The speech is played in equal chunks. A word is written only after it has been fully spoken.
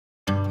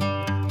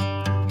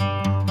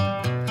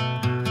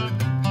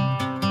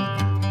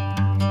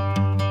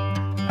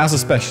As a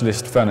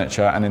specialist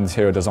furniture and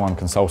interior design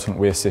consultant,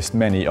 we assist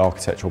many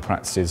architectural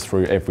practices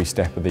through every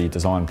step of the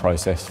design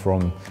process,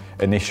 from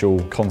initial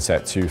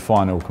concept to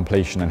final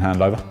completion and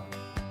handover.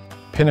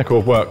 Pinnacle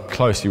have worked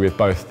closely with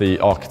both the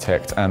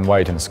architect and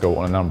Weydon School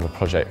on a number of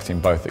projects in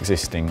both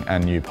existing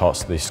and new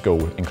parts of the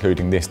school,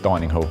 including this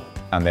dining hall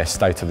and their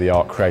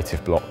state-of-the-art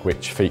creative block,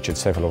 which featured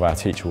several of our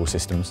teachable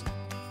systems.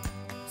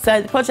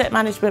 So the project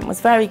management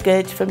was very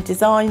good from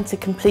design to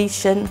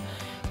completion.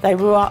 They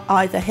were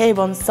either here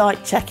on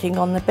site checking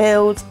on the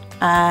build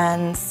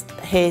and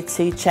here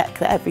to check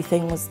that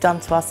everything was done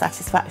to our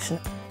satisfaction.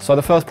 So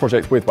the first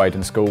project with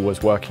Weydon School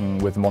was working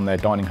with them on their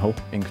dining hall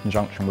in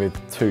conjunction with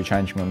 2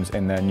 changing rooms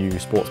in their new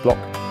sports block.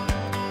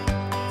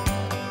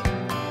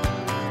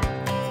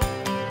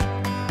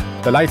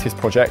 The latest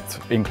project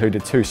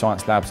included 2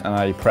 science labs and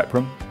a prep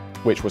room,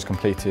 which was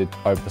completed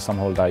over the summer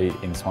holiday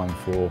in time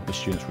for the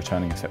students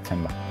returning in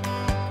September.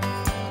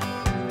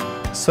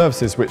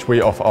 Services which we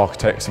offer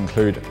architects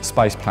include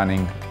space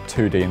planning,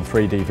 2D and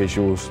 3D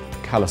visuals,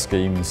 colour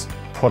schemes,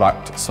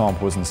 product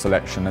samples and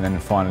selection, and then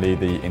finally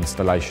the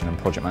installation and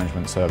project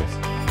management service.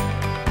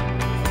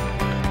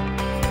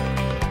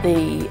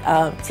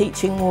 The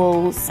teaching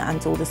walls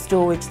and all the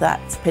storage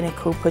that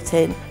Pinnacle put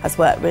in has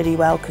worked really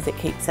well because it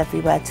keeps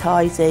everywhere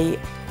tidy.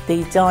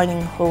 The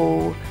dining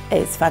hall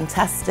is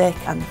fantastic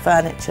and the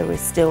furniture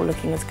is still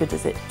looking as good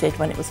as it did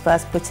when it was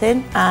first put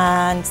in.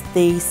 And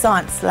the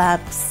science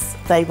labs,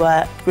 they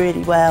work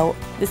really well.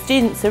 The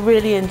students are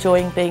really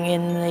enjoying being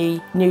in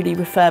the newly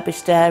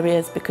refurbished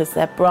areas because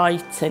they're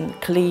bright and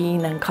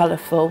clean and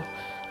colourful,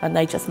 and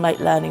they just make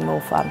learning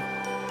more fun.